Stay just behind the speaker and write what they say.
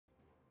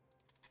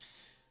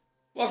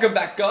Welcome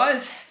back,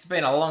 guys. It's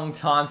been a long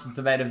time since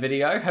I made a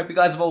video. Hope you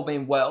guys have all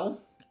been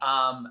well.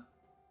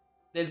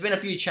 There's been a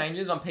few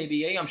changes on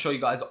PvE. I'm sure you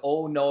guys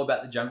all know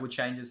about the jungle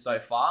changes so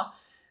far.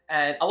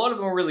 And a lot of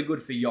them are really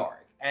good for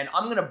Yorick. And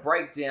I'm going to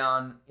break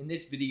down in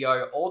this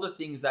video all the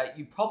things that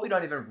you probably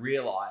don't even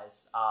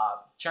realize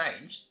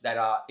changed that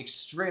are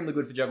extremely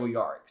good for jungle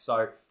Yorick.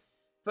 So,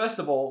 first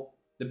of all,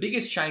 the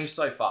biggest change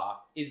so far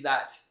is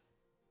that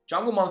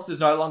jungle monsters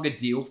no longer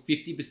deal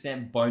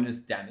 50%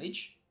 bonus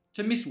damage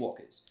to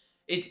Mistwalkers.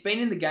 It's been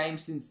in the game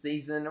since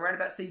around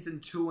about season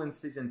 2 and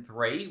season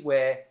 3,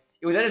 where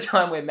it was at a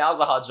time where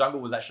Malzahar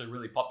jungle was actually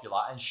really popular,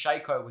 and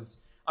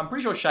I'm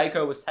pretty sure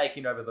Shaco was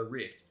taking over the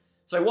Rift.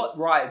 So what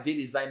Riot did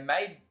is they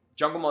made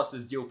jungle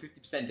monsters deal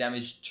 50%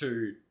 damage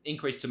to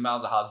increase to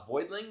Malzahar's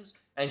Voidlings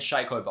and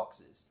Shaco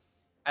boxes.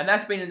 And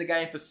that's been in the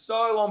game for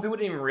so long, people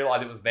didn't even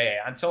realize it was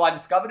there until I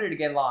discovered it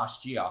again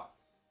last year.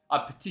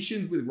 I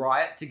petitioned with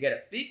Riot to get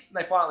it fixed,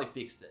 and they finally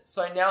fixed it.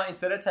 So now,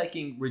 instead of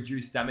taking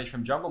reduced damage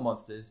from jungle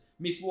monsters,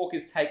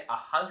 Mistwalkers take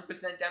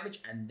 100% damage,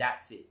 and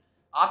that's it.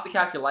 After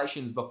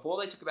calculations, before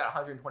they took about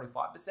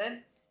 125%,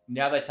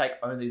 now they take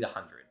only the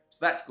 100.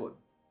 So that's good.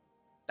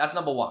 That's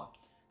number one.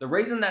 The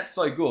reason that's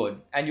so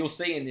good, and you'll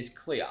see in this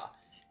clear,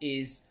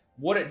 is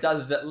what it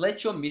does is it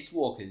lets your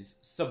Mistwalkers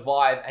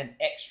survive an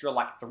extra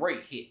like 3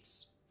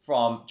 hits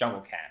from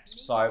jungle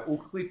camps. So we'll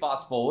quickly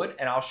fast forward,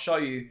 and I'll show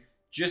you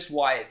just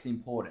why it's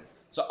important.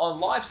 So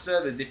on live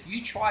servers, if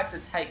you try to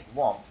take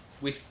Romp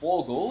with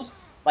 4 ghouls,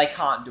 they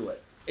can't do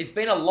it. It's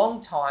been a long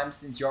time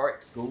since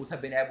Yorick's ghouls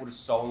have been able to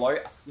solo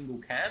a single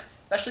camp.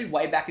 It's actually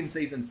way back in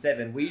Season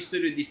 7. We used to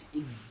do this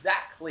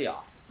exact clear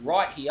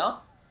right here,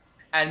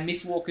 and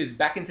Mistwalkers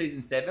back in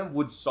Season 7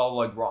 would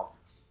solo Romp.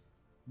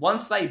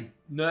 Once they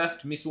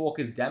nerfed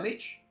Mistwalkers'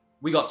 damage,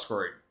 we got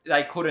screwed.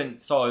 They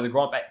couldn't solo the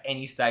Gromp at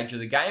any stage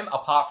of the game,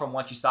 apart from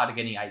once you started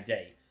getting AD.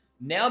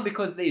 Now,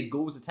 because these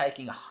ghouls are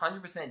taking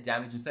 100%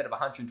 damage instead of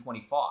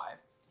 125,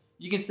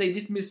 you can see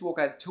this Mistwalker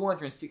has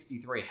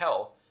 263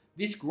 health.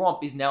 This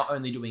Gromp is now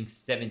only doing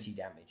 70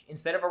 damage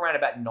instead of around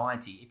about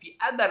 90. If you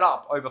add that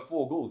up over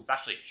 4 ghouls, it's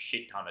actually a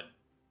shit ton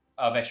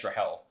of extra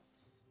health.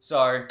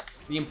 So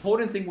the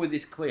important thing with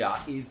this clear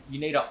is you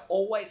need to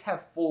always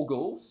have 4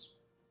 ghouls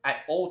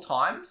at all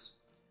times,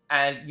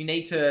 and you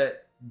need to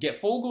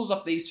get 4 ghouls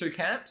off these 2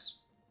 camps,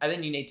 and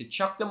then you need to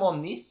chuck them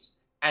on this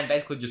and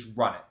basically just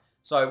run it.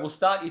 So we'll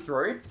start you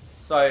through.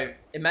 So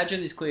imagine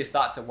this clear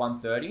starts at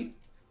 130.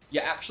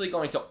 You're actually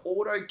going to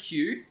auto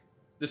queue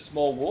the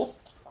small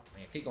wolf. Fuck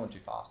me, I keep going too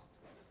fast.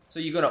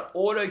 So you're going to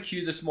auto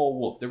queue the small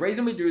wolf. The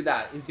reason we do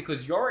that is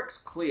because Yorick's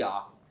clear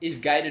is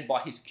gated by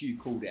his Q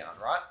cooldown,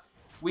 right?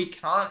 We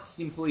can't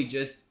simply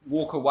just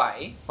walk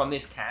away from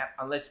this camp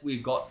unless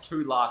we've got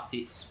 2 last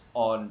hits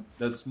on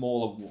the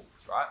smaller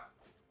wolves, right?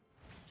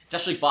 It's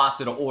actually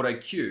faster to auto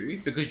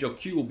queue because your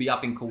Q will be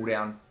up in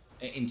cooldown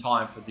in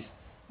time for this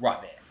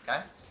right there.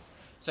 Okay,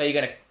 so you're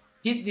going to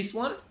hit this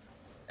one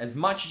as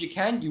much as you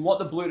can. You want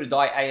the blue to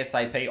die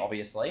ASAP,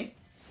 obviously.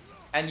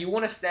 And you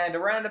want to stand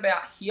around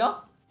about here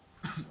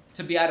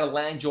to be able to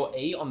land your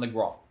E on the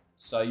Gromp.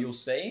 So you'll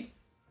see,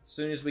 as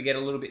soon as we get a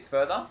little bit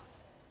further,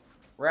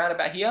 around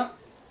about here,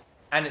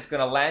 and it's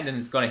going to land and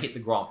it's going to hit the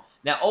Gromp.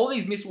 Now, all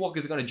these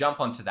Mistwalkers are going to jump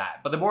onto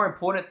that. But the more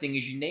important thing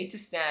is you need to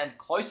stand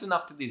close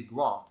enough to this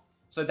Gromp,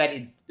 so that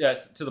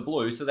to the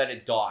blue, so that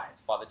it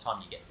dies by the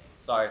time you get there.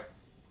 So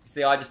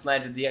see, I just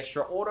landed the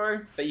extra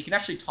auto, but you can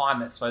actually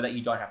time it so that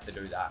you don't have to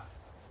do that.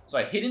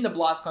 So hitting the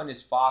blast cone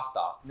is faster.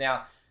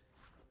 Now,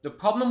 the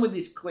problem with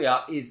this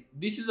clear is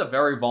this is a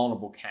very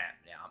vulnerable camp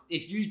now.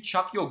 If you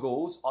chuck your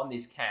ghouls on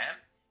this camp,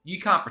 you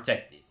can't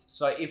protect this.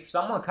 So if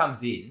someone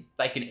comes in,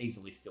 they can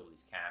easily steal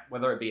this camp,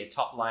 whether it be a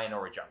top lane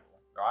or a jungle,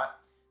 right?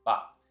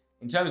 But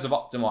in terms of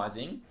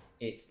optimizing,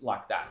 it's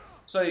like that.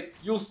 So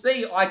you'll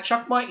see I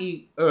chuck my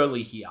E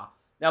early here.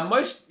 Now,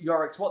 most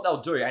Yoricks, what they'll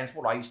do, and it's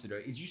what I used to do,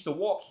 is used to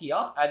walk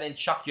here and then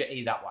chuck your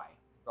E that way,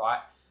 right?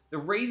 The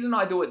reason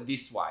I do it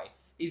this way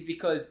is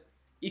because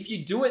if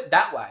you do it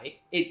that way,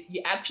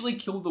 you actually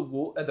kill the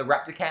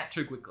Raptor camp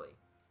too quickly.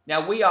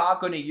 Now, we are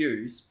going to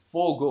use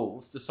 4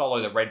 ghouls to solo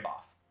the red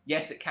buff.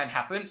 Yes, it can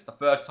happen. It's the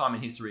first time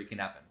in history it can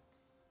happen.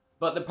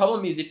 But the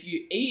problem is if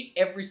you eat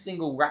every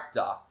single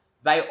Raptor,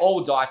 they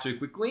all die too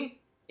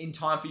quickly in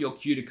time for your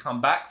Q to come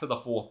back for the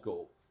 4th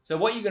ghoul. So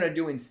what you're going to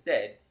do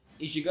instead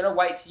is you're going to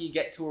wait till you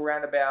get to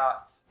around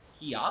about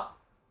here,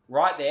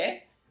 right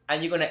there,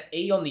 and you're going to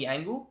E on the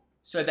angle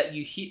so that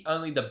you hit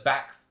only the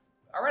back,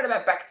 around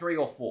about back 3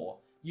 or 4.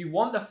 You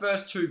want the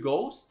first 2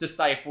 ghouls to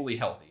stay fully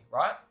healthy,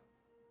 right?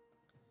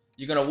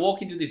 You're going to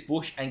walk into this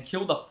bush and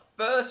kill the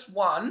first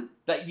one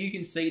that you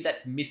can see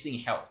that's missing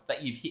health,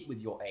 that you've hit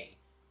with your E,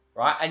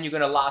 right? And you're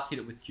going to last hit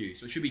it with Q.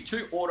 So it should be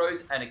 2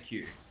 autos and a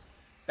Q.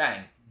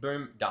 Bang,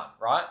 boom, done,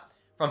 right?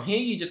 From here,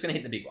 you're just going to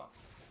hit the big one.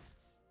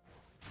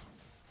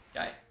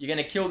 Okay, you're going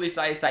to kill this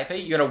ASAP.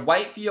 You're going to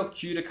wait for your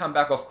Q to come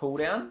back off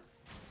cooldown.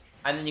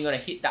 And then you're going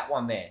to hit that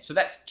one there. So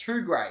that's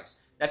 2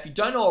 graves. Now, if you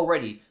don't know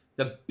already,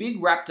 the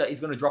big Raptor is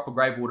going to drop a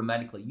grave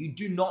automatically. You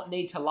do not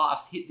need to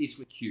last hit this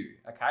with Q,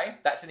 okay?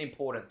 That's an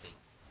important thing.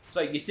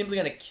 So you're simply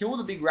going to kill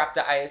the big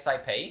Raptor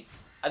ASAP.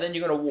 and then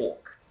you're going to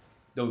walk.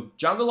 The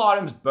jungle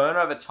items burn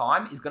over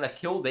time is going to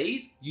kill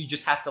these. You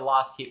just have to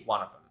last hit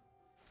one of them.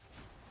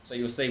 So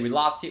you'll see we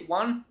last hit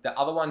one, the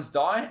other ones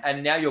die,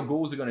 and now your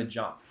ghouls are going to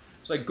jump.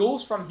 So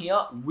ghouls from here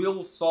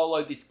will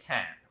solo this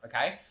camp,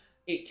 okay?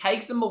 It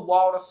takes them a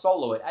while to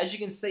solo it. As you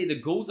can see, the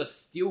ghouls are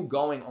still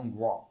going on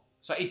Grom.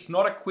 So it's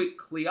not a quick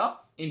clear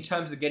in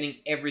terms of getting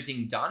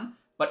everything done,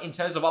 but in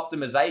terms of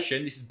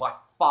optimization, this is by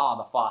far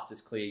the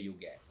fastest clear you'll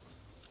get.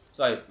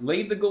 So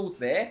leave the ghouls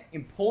there.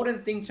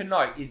 Important thing to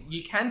note is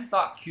you can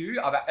start Q.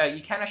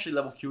 You can actually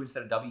level Q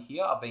instead of W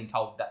here. I've been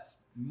told that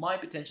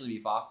might potentially be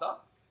faster.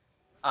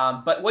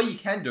 But what you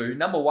can do,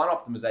 number one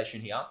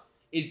optimization here,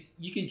 is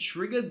you can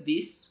trigger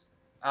this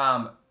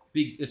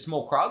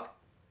small Krug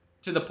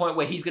to the point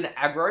where he's going to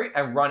aggro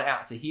and run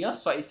out to here.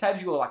 So it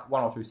saves you like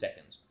 1 or 2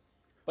 seconds.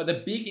 But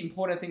the big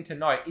important thing to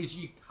note is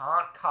you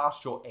can't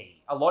cast your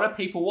E. A lot of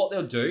people, what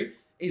they'll do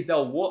is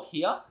they'll walk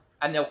here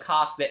and they'll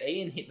cast their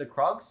E and hit the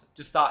Krugs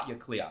to start your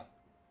clear.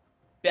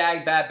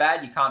 Bad, bad,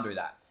 bad. You can't do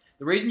that.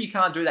 The reason you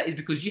can't do that is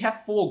because you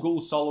have 4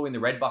 ghouls soloing the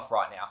red buff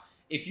right now.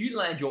 If you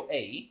land your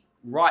E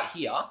right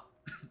here,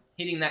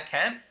 hitting that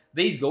camp,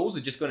 these ghouls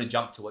are just going to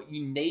jump to it.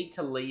 You need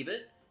to leave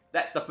it.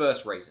 That's the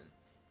first reason.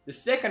 The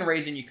second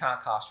reason you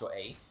can't cast your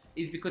E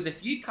is because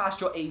if you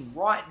cast your E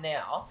right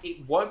now,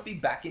 it won't be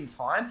back in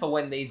time for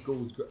when these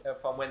ghouls,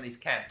 from when this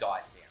camp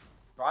dies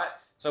down, right?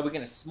 So we're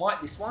going to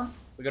smite this one.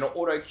 We're going to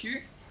auto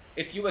Q.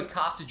 If you had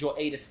casted your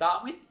E to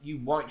start with, you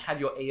won't have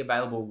your E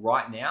available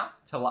right now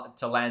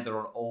to land it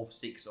on all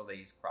 6 of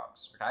these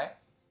Krugs, okay?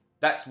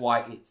 That's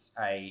why it's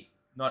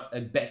not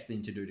a best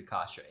thing to do to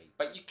cast your E.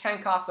 But you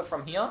can cast it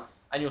from here,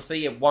 and you'll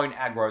see it won't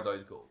aggro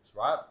those ghouls,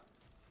 right?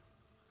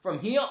 From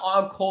here,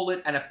 I'll call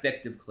it an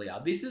effective clear.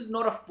 This is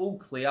not a full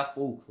clear,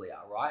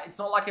 right? It's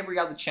not like every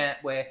other champ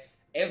where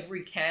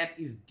every camp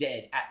is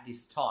dead at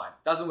this time.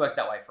 Doesn't work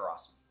that way for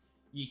us.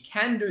 You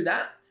can do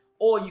that,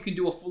 or you can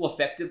do a full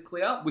effective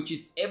clear, which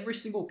is every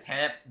single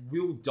camp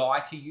will die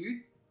to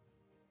you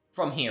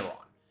from here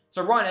on.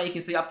 So right now you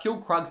can see I've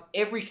killed Krugs.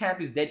 Every camp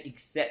is dead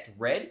except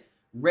red.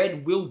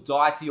 Red will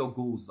die to your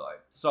ghouls though.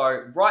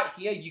 So right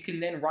here, you can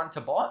then run to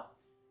bot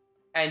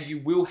and you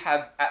will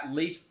have at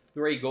least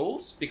 3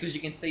 ghouls because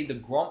you can see the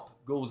Gromp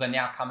ghouls are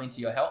now coming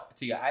to your help,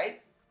 to your aid,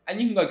 and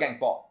you can go gank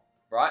bot,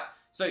 right?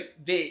 So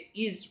there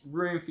is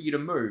room for you to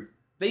move.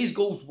 These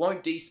ghouls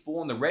won't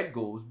despawn the red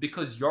ghouls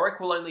because Yorick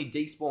will only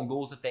despawn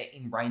ghouls if they're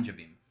in range of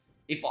him.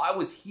 If I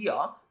was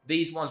here,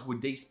 these ones would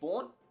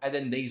despawn and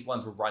then these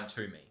ones would run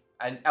to me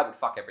and that would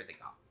fuck everything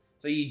up.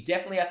 So you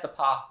definitely have to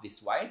path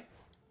this way.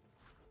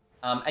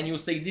 And you'll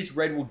see this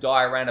red will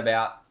die around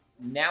about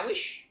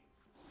nowish.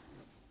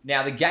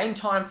 Now the game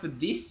time for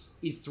this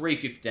is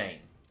 3:15.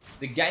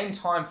 The game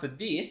time for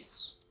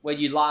this, where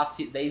you last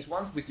hit these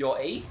ones with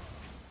your E,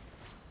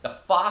 the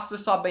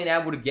fastest I've been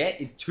able to get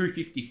is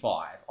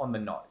 2:55 on the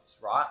nose,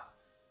 right?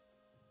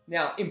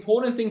 Now,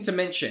 important thing to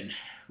mention,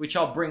 which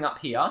I'll bring up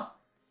here,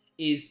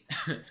 is,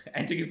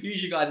 and to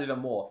confuse you guys even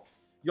more,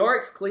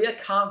 Yorick's clear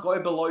can't go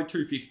below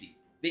 250.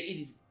 It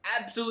is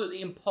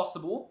absolutely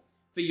impossible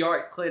for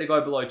Yorick's clear to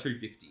go below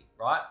 250,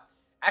 right?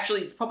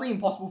 Actually, it's probably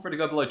impossible for it to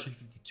go below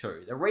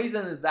 252. The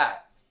reason of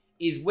that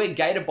is we're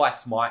gated by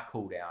Smite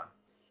cooldown.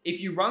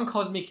 If you run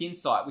Cosmic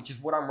Insight, which is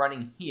what I'm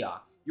running here,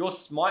 your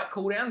Smite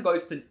cooldown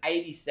goes to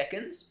 80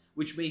 seconds,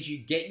 which means you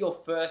get your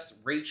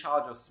first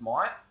recharge of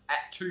Smite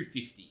at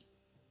 250.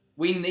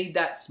 We need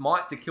that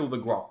Smite to kill the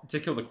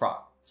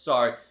Krug.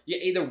 So you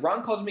either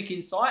run Cosmic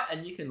Insight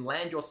and you can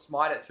land your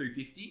Smite at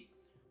 250,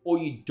 or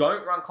you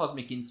don't run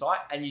Cosmic Insight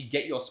and you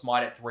get your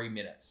Smite at 3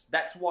 minutes.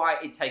 That's why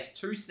it takes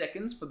 2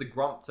 seconds for the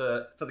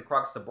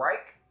Krugs to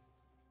break,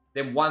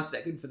 then 1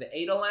 second for the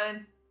E to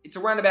land. It's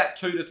around about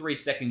 2 to 3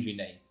 seconds you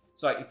need.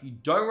 So if you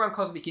don't run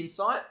Cosmic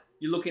Insight,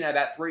 you're looking at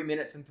about 3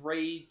 minutes and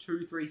 3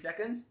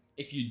 seconds.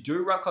 If you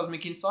do run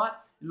Cosmic Insight,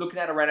 you're looking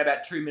at around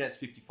about 2 minutes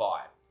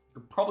 55.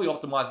 You could probably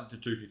optimize it to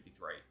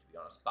 2:53, to be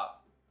honest, but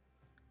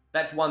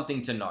that's one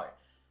thing to know.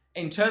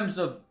 In terms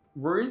of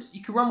runes,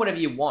 you can run whatever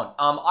you want.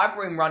 I've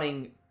been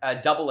running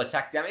double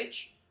attack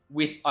damage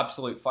with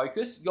Absolute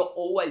Focus. You're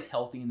always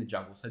healthy in the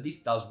jungle, so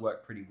this does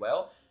work pretty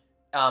well.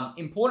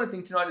 Important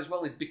thing to note as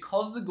well is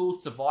because the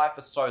ghouls survive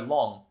for so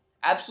long,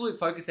 Absolute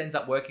Focus ends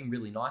up working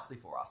really nicely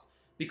for us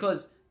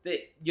because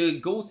your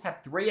ghouls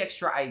have 3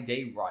 extra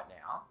AD right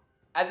now.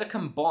 As a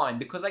combined,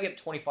 because they get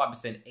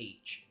 25%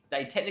 each,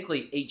 they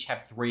technically each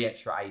have 3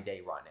 extra AD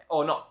right now.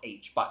 Or not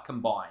each, but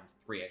combined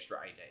 3 extra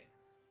AD.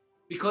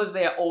 Because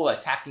they're all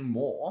attacking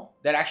more,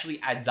 that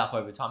actually adds up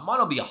over time. Might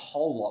not be a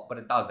whole lot, but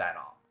it does add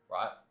up,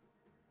 right?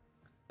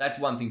 That's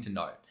one thing to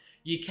note.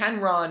 You can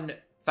run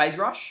Phase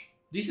Rush.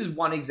 This is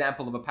one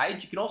example of a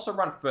page. You can also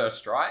run First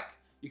Strike.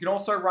 You can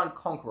also run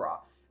Conqueror.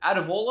 Out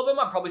of all of them,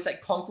 I'd probably say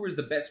Conqueror is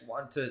the best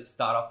one to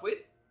start off with.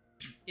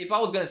 If I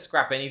was going to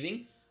scrap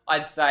anything,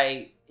 I'd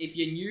say if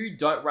you're new,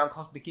 don't run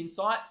Cosmic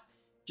Insight.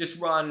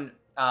 Just run,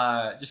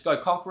 just go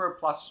Conqueror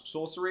plus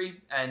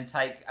Sorcery and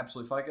take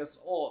Absolute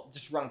Focus, or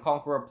just run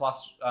Conqueror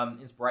plus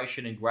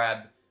Inspiration and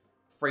grab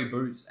Free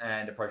Boots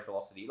and Approach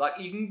Velocity. Like,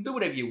 you can do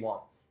whatever you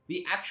want.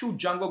 the actual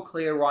jungle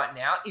clear right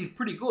now is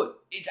pretty good.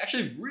 It's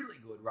actually really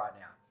good right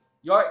now.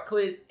 Yorick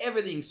clears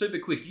everything super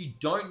quick. You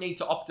don't need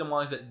to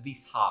optimize it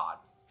this hard.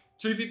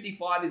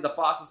 255 is the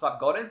fastest I've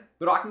gotten,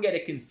 but I can get a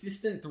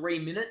consistent 3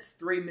 minutes,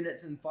 3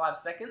 minutes and 5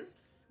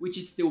 seconds, which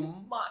is still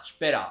much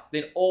better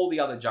than all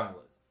the other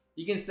junglers.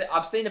 You can see,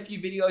 I've seen a few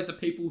videos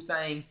of people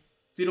saying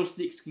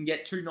Fiddlesticks can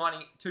get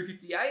 290,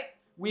 258.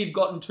 We've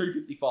gotten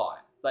 255.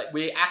 Like,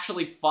 we're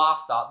actually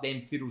faster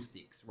than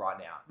Fiddlesticks right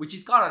now, which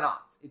is kind of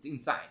nuts. It's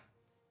insane.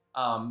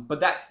 But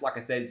that's, like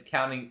I said, it's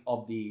counting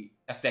of the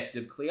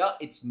effective clear.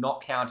 It's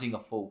not counting a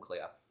full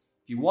clear.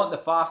 If you want the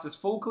fastest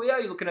full clear,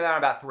 you're looking at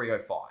about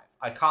 305.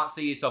 I can't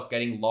see yourself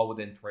getting lower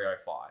than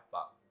 305,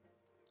 but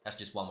that's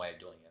just one way of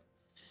doing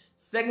it.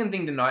 Second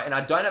thing to note, and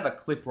I don't have a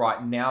clip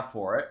right now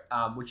for it,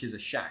 which is a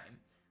shame,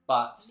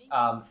 but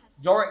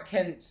Yorick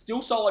can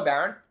still solo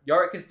Baron.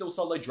 Yorick can still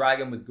solo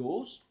Dragon with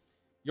Ghouls.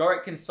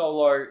 Yorick can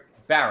solo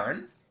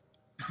Baron,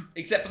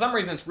 except for some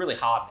reason it's really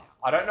hard now.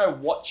 I don't know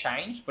what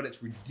changed, but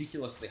it's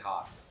ridiculously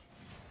hard.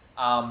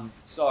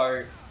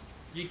 So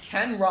you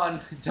can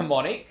run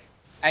Demonic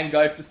and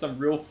go for some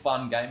real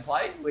fun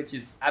gameplay, which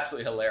is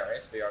absolutely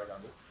hilarious for Yorick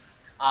jungle.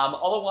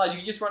 Otherwise,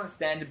 you just run a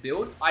standard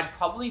build. I'd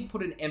probably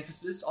put an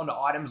emphasis on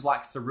items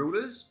like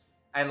Ceruleas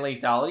and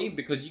Lethality,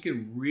 because you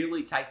can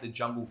really take the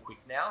jungle quick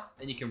now,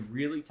 and you can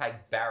really take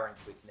Baron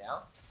quick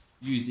now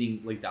using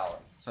Lethality.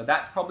 So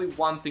that's probably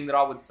one thing that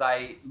I would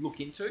say look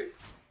into.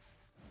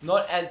 It's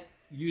not as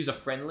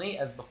user-friendly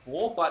as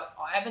before, but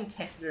I haven't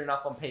tested it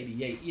enough on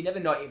PvE. You never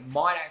know, it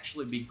might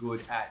actually be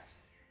good at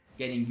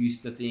getting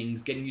used to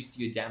things, getting used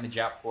to your damage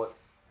output.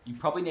 You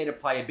probably need to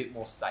play a bit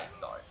more safe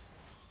though.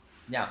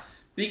 Now,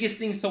 biggest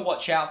things to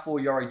watch out for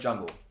Yorick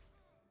jungle.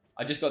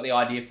 I just got the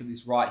idea for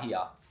this right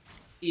here.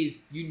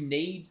 Is you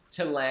need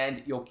to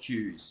land your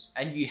Qs,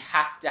 and you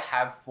have to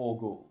have 4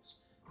 ghouls.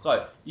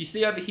 So you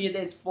see over here,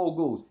 there's 4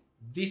 ghouls.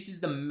 This is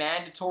the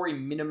mandatory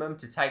minimum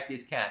to take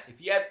this camp.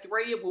 If you have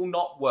 3, it will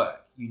not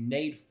work. You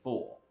need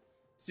 4.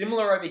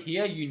 Similar over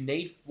here, you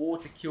need 4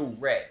 to kill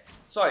red.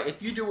 So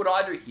if you do what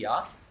I do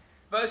here,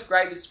 first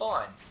grave is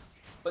fine.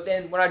 But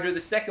then when I do the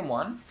second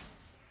one,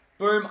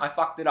 boom, I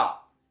fucked it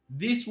up.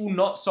 This will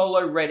not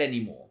solo red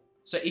anymore.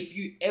 So if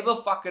you ever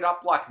fuck it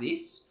up like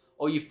this,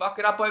 or you fuck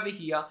it up over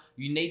here,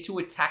 you need to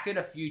attack it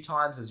a few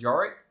times as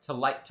Yorick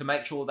to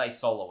make sure they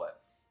solo it.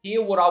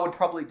 Here, what I would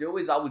probably do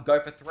is I would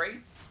go for 3,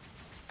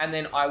 and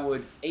then I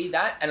would E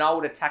that, and I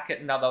would attack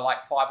it another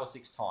like 5 or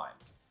 6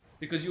 times.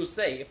 Because you'll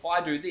see, if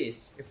I do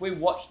this, if we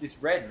watch this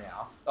red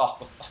now,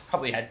 oh, I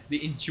probably had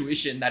the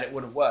intuition that it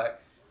wouldn't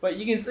work, but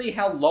you can see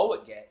how low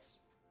it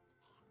gets.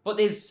 But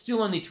there's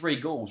still only 3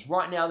 ghouls.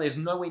 Right now, there's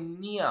nowhere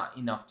near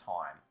enough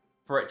time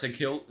for it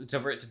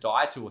to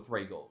die 2 or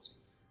 3 ghouls.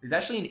 There's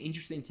actually an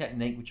interesting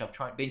technique which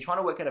I've been trying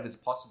to work out if it's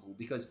possible,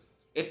 because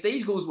if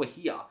these ghouls were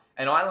here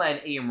and I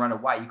land E and run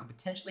away, you could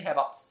potentially have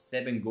up to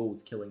 7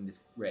 ghouls killing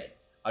this red.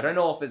 I don't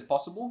know if it's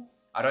possible.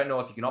 I don't know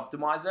if you can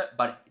optimize it,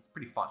 but it's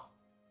pretty funny.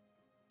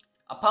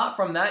 Apart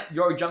from that,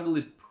 Yorick jungle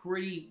is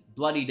pretty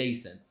bloody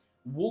decent.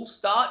 Wolf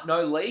start,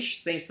 no leash,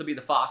 seems to be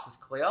the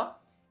fastest clear.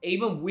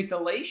 Even with a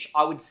leash,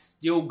 I would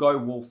still go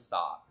wolf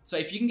start. So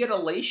if you can get a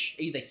leash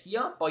either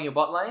here by your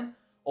bot lane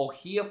or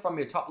here from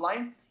your top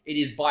lane, it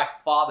is by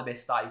far the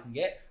best start you can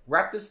get.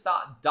 Raptor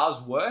start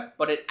does work,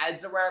 but it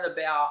adds around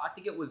about, I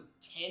think it was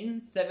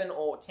 7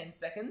 or 10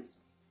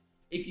 seconds.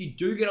 If you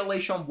do get a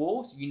leash on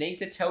wolves, you need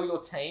to tell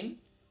your team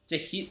to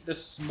hit the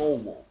small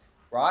wolf,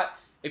 right?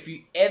 If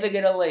you ever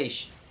get a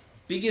leash,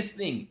 biggest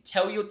thing,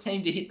 tell your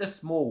team to hit the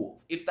small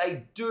wolf. If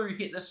they do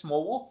hit the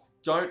small wolf,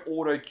 don't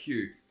auto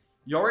Q.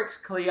 Yorick's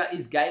clear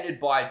is gated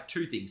by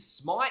 2 things,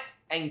 smite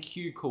and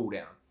Q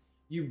cooldown.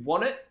 You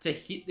want it to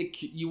hit the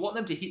Q, you want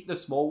them to hit the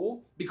small wolf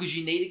because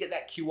you need to get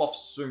that Q off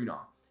sooner.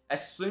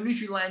 As soon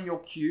as you land your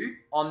Q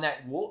on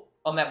that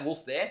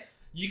wolf there,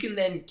 you can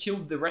then kill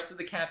the rest of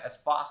the camp as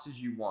fast as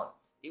you want.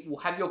 It will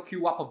have your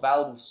Q up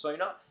available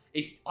sooner.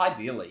 If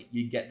ideally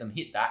you get them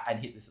hit that and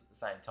hit this at the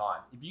same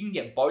time. If you can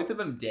get both of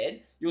them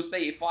dead, you'll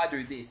see if I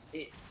do this,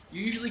 you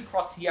usually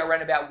cross here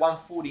around about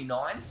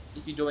 149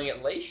 if you're doing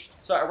it leashed.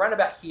 So around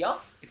about here,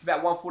 it's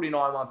about 149,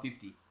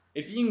 150.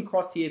 If you can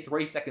cross here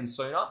 3 seconds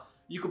sooner,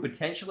 you could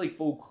potentially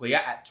full clear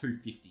at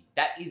 250.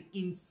 That is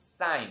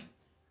insane.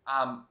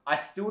 I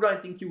still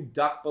don't think you'll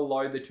duck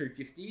below the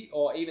 250,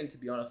 or even to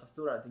be honest, I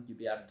still don't think you'll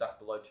be able to duck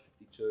below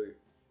 252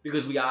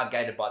 because we are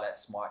gated by that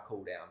smite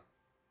cooldown.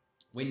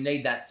 We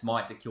need that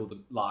smite to kill the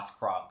last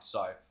Krug.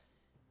 So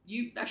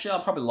actually,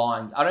 I'm probably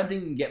lying. I don't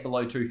think you can get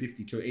below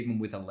 252 even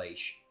with a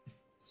leash.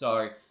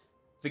 So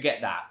forget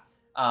that.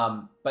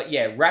 But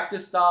yeah, Raptor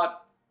start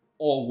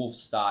or Wolf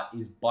start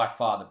is by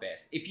far the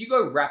best. If you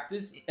go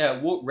Raptors,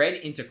 red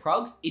into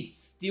Krugs, it's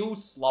still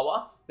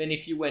slower than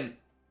if you went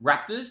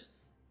Raptors,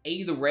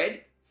 either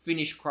red,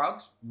 finish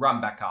Krugs,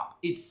 run back up.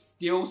 It's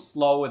still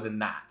slower than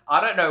that. I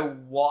don't know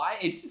why.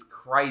 It's just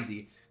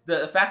crazy.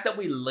 The fact that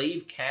we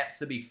leave camps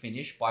to be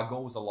finished by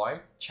goals alone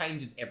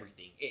changes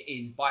everything. It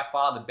is by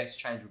far the best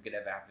change we could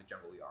ever have for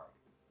Jungle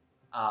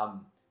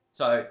Yorick.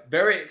 So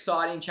very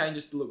exciting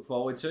changes to look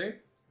forward to.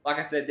 Like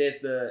I said, there's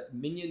the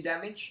minion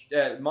damage,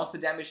 monster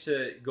damage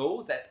to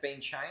ghouls that's been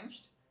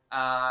changed.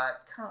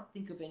 Can't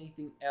think of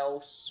anything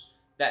else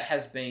that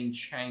has been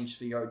changed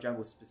for Yorick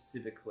Jungle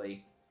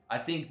specifically. I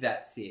think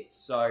that's it.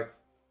 So,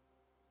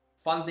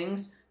 fun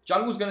things.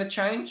 Jungle's going to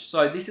change.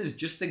 So, this is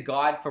just a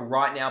guide for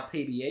right now,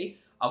 PBE.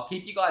 I'll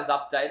keep you guys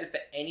updated for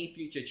any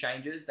future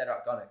changes that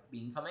are going to be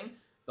incoming.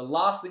 The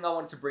last thing I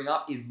wanted to bring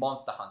up is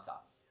Monster Hunter.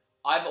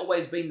 I've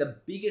always been the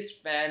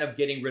biggest fan of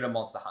getting rid of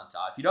Monster Hunter.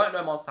 If you don't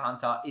know Monster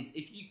Hunter, it's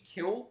if you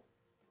kill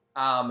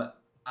a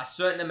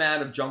certain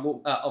amount of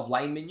jungle of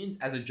lane minions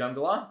as a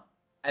jungler,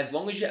 as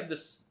long as you have the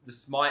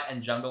smite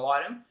and jungle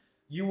item,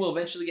 you will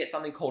eventually get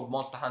something called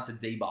Monster Hunter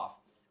debuff.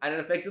 And it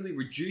effectively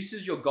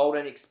reduces your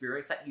golden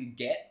experience that you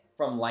get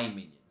from lane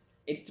minions.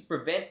 It's to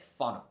prevent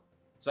funnel.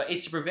 So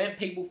it's to prevent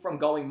people from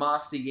going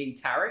Master Yi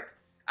Taric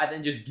and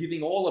then just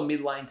giving all the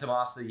mid lane to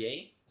Master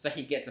Yi, so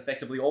he gets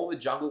effectively all the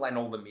jungle and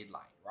all the mid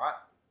lane, right?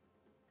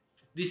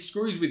 This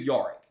screws with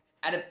Yorick.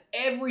 Out of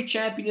every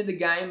champion in the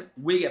game,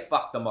 we get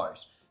fucked the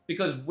most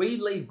because we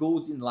leave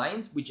ghouls in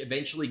lanes which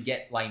eventually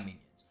get lane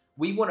minions.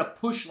 We want to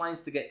push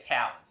lanes to get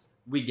towers.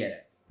 We get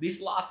it.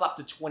 This lasts up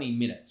to 20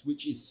 minutes,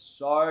 which is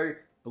so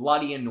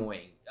bloody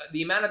annoying.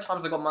 The amount of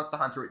times I got Monster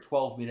Hunter at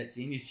 12 minutes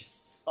in is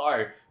just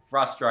so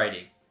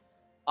frustrating.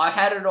 I've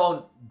had it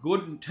on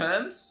good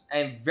terms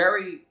and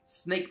very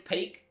sneak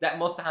peek that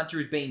Monster Hunter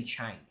is being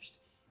changed.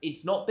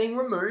 It's not being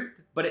removed,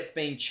 but it's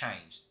being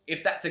changed.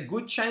 If that's a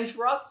good change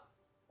for us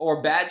or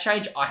a bad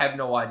change, I have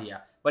no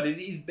idea. But it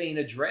is being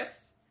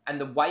addressed and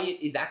the way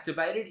it is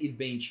activated is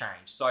being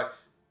changed. So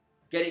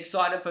get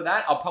excited for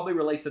that. I'll probably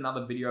release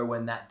another video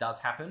when that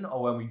does happen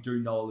or when we do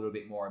know a little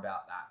bit more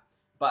about that.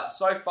 But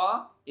so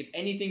far, if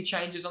anything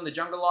changes on the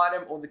jungle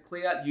item or the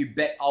clear, you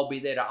bet I'll be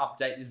there to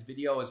update this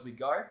video as we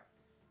go.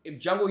 If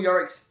Jungle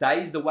Yorick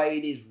stays the way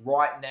it is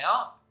right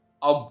now,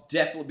 I'll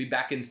definitely be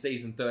back in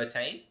Season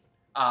 13.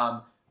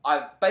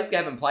 I basically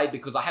haven't played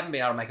because I haven't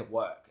been able to make it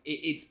work.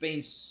 It's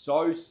been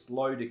so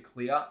slow to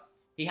clear.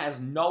 He has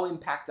no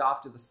impact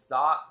after the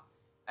start,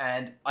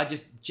 and I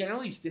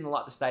generally didn't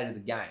like the state of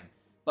the game.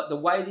 But the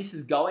way this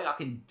is going, I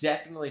can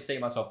definitely see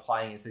myself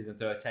playing in Season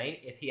 13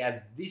 if he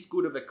has this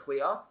good of a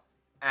clear,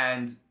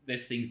 and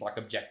there's things like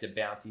objective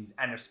bounties,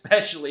 and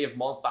especially if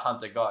Monster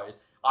Hunter goes,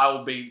 I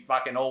will be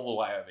fucking all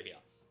the way over here.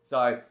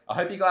 So I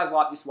hope you guys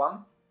like this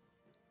one.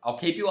 I'll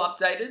keep you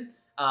updated.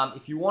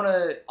 If you want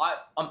to,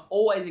 I'm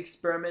always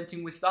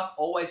experimenting with stuff,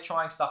 always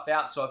trying stuff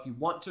out. So if you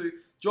want to,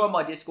 join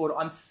my Discord.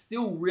 I'm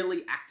still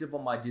really active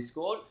on my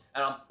Discord,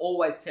 and I'm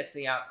always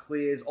testing out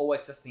clears,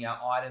 always testing out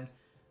items.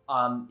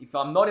 If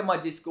I'm not in my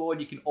Discord,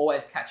 you can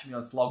always catch me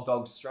on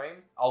Slogdog's stream.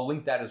 I'll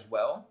link that as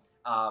well.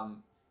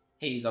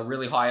 He's a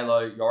really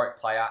high-low Yorick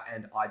player,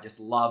 and I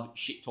just love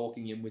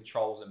shit-talking him with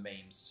trolls and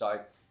memes. So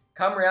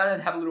come around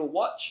and have a little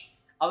watch.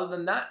 Other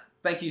than that,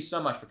 thank you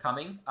so much for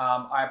coming.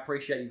 I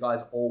appreciate you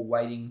guys all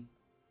waiting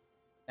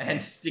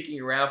and sticking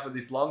around for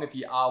this long. If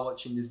you are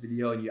watching this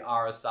video and you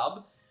are a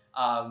sub,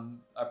 I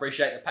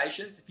appreciate the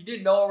patience. If you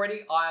didn't know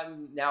already,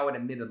 I'm now an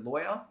admitted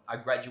lawyer. I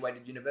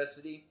graduated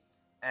university,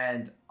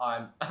 and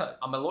I'm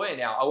a lawyer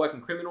now. I work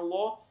in criminal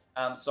law.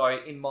 So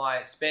in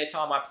my spare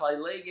time, I play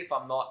League if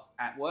I'm not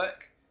at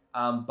work.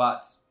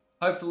 But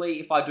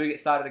hopefully, if I do get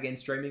started again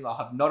streaming, I'll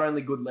have not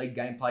only good League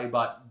gameplay,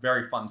 but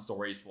very fun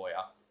stories for you.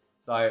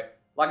 So,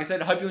 like I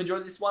said, I hope you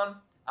enjoyed this one,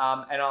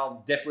 and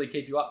I'll definitely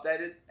keep you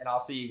updated, and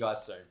I'll see you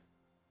guys soon.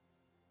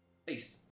 Peace.